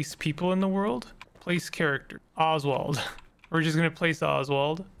place people in the world. Place character. Oswald. We're just gonna place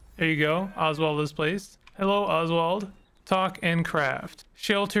Oswald. There you go. Oswald is placed. Hello, Oswald. Talk and craft.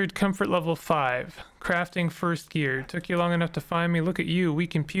 Sheltered, comfort level 5. Crafting first gear. Took you long enough to find me. Look at you,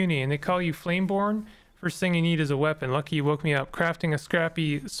 weak and puny. And they call you Flameborn? First thing you need is a weapon. Lucky you woke me up. Crafting a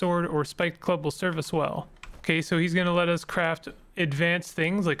scrappy sword or spiked club will serve us well. Okay, so he's gonna let us craft advanced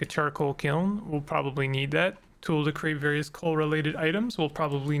things like a charcoal kiln. We'll probably need that. Tool to create various coal-related items. We'll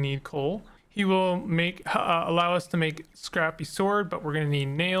probably need coal. He will make allow us to make scrappy sword, but we're gonna need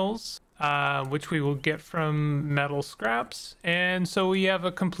nails, which we will get from metal scraps. And so we have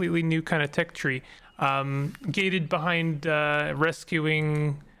a completely new kind of tech tree, gated behind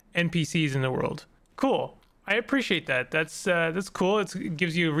rescuing NPCs in the world. Cool. I appreciate that. That's cool. It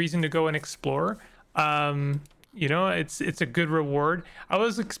gives you a reason to go and explore. You know, it's a good reward. I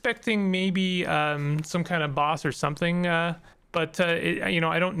was expecting maybe some kind of boss or something, but you know,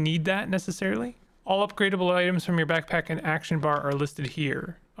 I don't need that necessarily. All upgradable items from your backpack and action bar are listed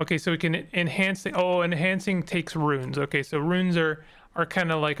here. Okay, so we can enhance the, oh, enhancing takes runes. Okay, so runes are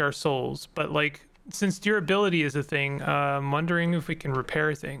kind of like our souls, but like since durability is a thing, I'm wondering if we can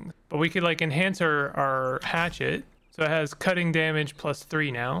repair things. But we could like enhance our hatchet, so it has cutting damage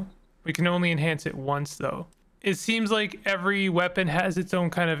 +3 now. We can only enhance it once though. It seems like every weapon has its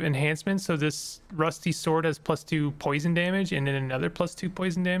own kind of enhancement. So this rusty sword has +2 poison damage and then another +2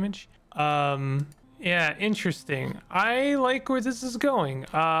 poison damage. Yeah, interesting. I like where this is going.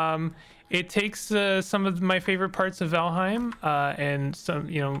 It takes some of my favorite parts of Valheim and some,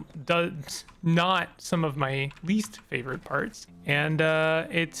 you know, does not some of my least favorite parts. And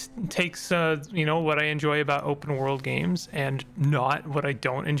it takes, you know, what I enjoy about open world games and not what I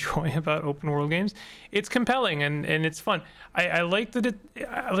don't enjoy about open world games. It's compelling and it's fun. I like that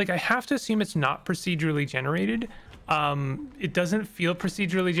I have to assume it's not procedurally generated. It doesn't feel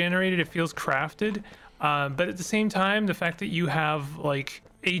procedurally generated. It feels crafted. But at the same time, the fact that you have like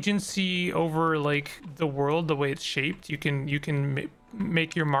agency over like the world, the way it's shaped, you can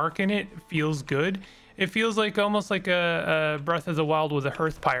make your mark in it. It feels good. It feels like almost like a Breath of the Wild with a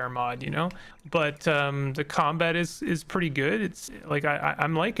Hearthpire mod, you know. But the combat is pretty good. It's like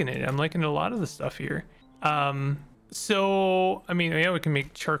I'm liking it. I'm liking a lot of the stuff here. So I mean, yeah, we can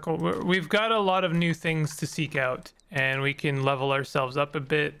make charcoal. We've got a lot of new things to seek out, and we can level ourselves up a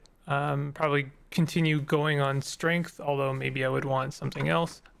bit. Probably continue going on strength, although maybe I would want something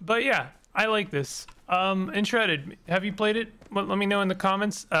else. But yeah, I like this. Enshrouded, have you played it? Let me know in the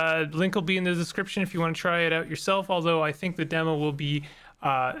comments. Link will be in the description if you want to try it out yourself, although I think the demo will be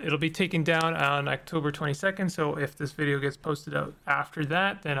it'll be taken down on October 22nd, so if this video gets posted out after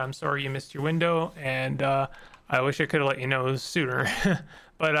that, then I'm sorry you missed your window, and I wish I could have let you know sooner.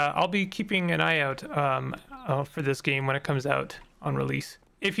 But I'll be keeping an eye out for this game when it comes out on release.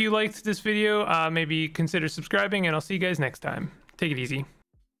 If you liked this video, maybe consider subscribing, and I'll see you guys next time. Take it easy.